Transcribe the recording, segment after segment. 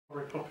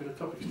very popular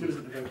topic, still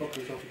isn't a very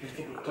popular topic in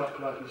public, quite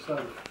politely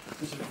so.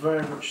 It's a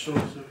very rich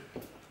source of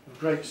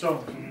great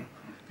songs. And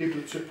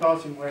people that took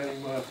part in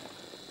whaling were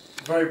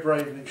very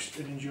brave and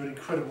endured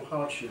incredible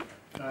hardship.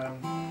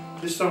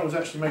 This song was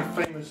actually made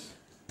famous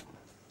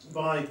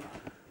by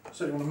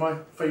certainly one of my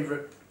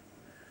favourite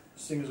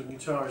singers and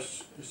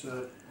guitarists. Is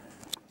an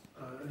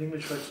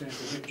English folk singer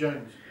called Nic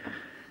Jones.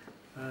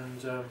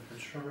 And I'm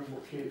just trying to remember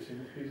what key it's in.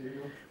 What key is it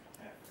in?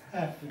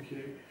 F. Thank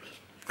you.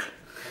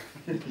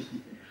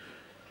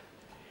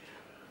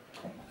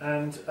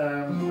 And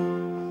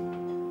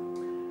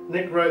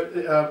Nic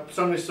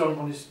sung this song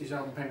on his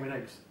album Penguin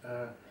Eggs,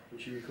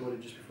 which he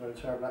recorded just before a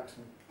terrible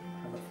accident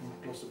came back from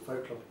Cutthorpe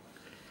Folk Club.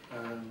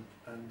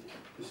 And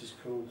this is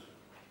called...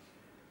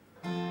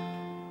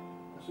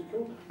 What's it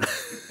called?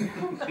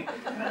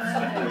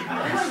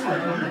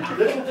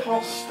 Little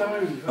Pot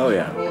Stove. Oh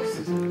yeah.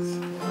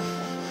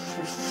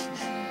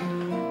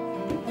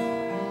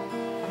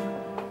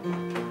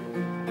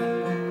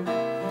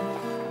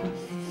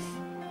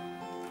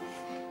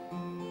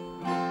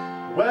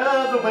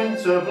 Where the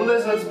winter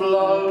blizzards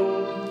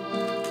blow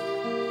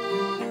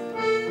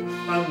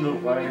and the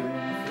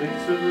wailing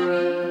fleets of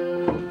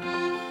red,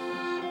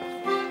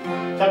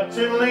 tucked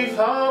in Leith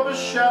Harbour's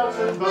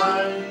sheltered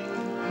bay,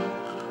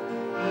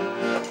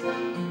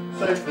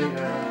 safely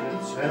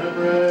anchored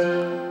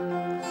Tenebrae.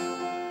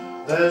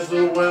 There's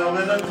the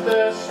whalemen at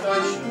their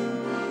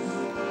stations,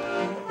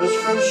 as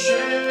from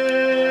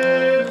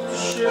ship to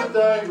ship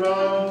they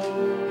roll,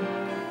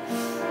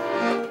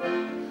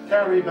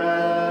 carry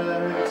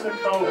bags of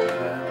coal and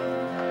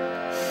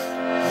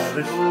a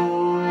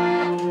little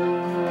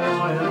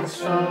iron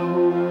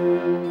stone.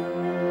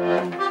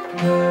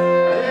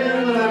 In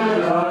the little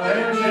dark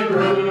engine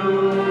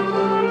room,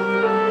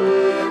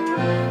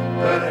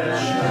 where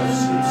shame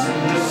sleeps in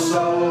your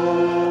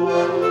soul,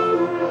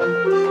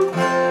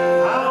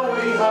 how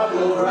we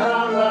huddle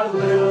round that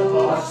little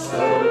box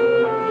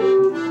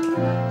stove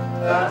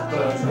that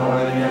burns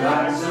oil in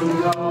axe and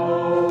coal.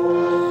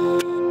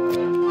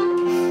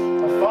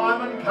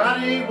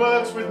 Paddy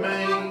works with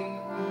me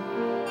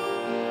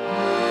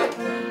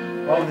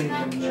on the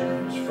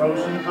engine's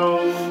frozen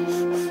cold.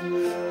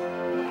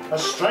 A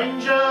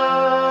stranger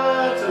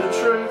to the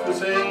truth was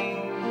he.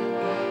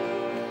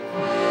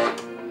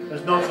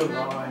 There's not a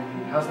lie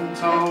he hasn't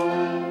told.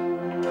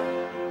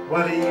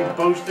 Well, he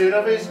boasted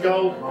of his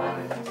gold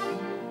mines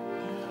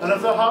and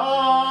of the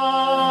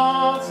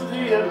hearts that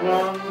he had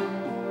won,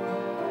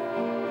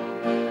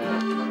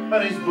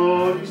 and his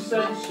body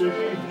sense of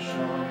humour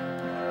shone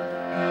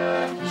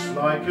just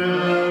like a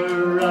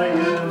ray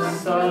of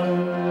sun.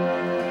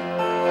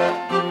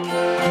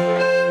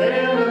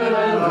 In the middle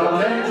of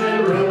the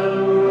engine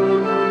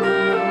room,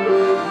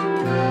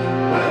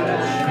 where the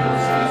ship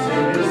sits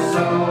in his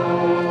soul,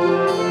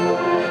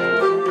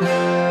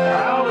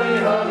 how we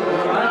huddle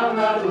around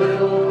that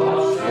little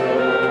box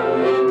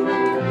stove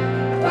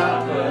that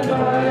burned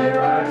away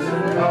rags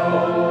and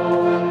coal.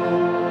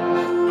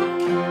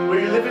 We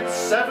live it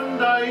 7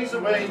 days a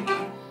week,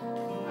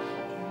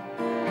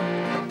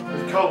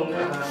 cold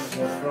hands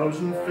and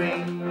frozen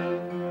feet,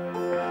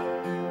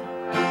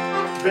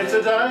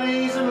 bitter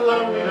days and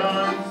lonely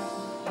nights,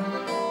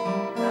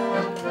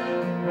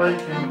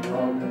 making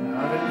grog and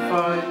having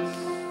fights.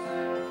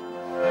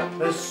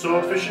 There's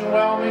swordfish and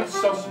well-meat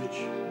sausage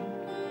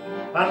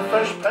and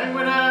fresh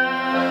penguin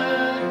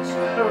eggs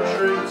a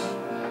retreat.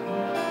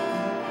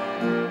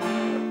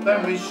 Then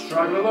we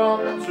struggle on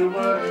to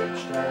work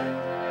each day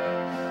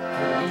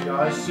through the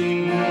icy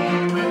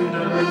wind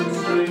and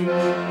sleet.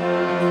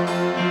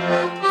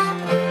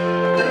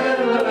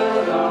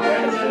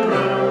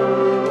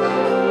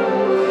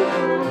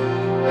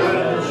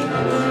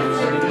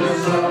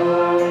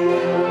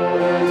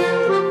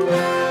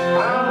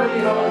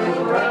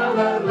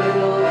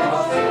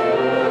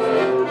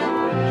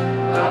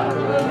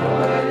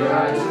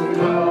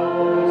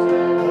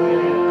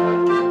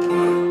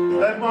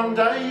 One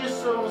day you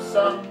saw the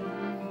sun,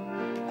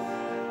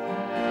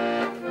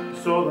 you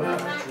saw the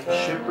factory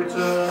ship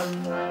return,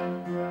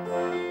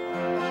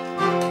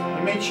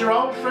 you meet your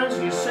old friends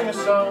and you sing a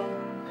song,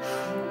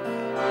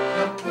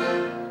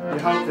 you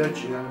hope their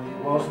journey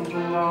wasn't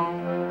long.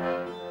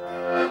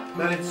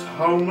 Then it's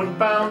homeward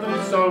bound and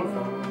it's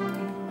over,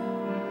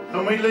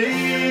 and we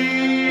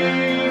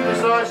leave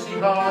this icy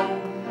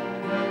home,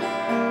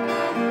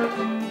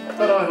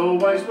 but I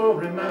always will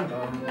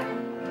remember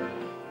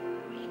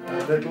a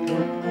little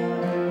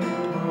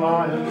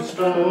iron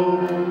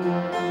stove in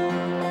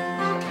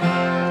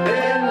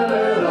the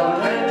little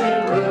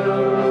engine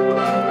room,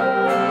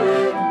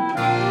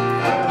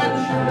 and the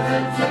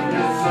shivers in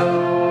your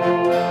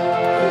soul,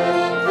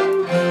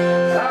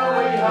 how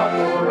we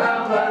huddle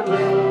around that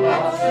little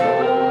box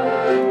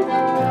stove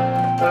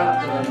that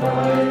burned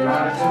away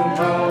rags and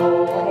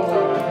coal.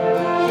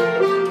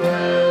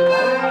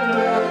 In the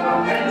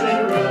little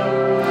engine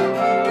room,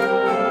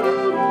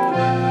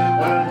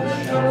 where the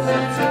shivers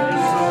in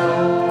your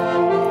soul,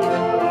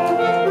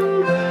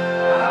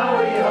 how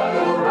we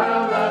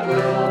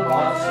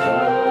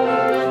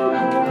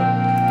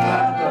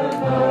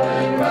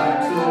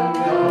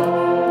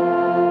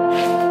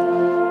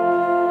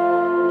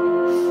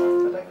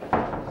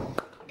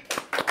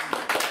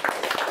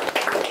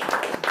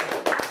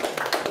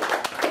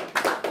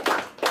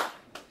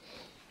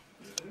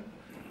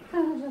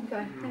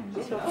Okay,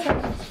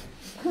 thanks.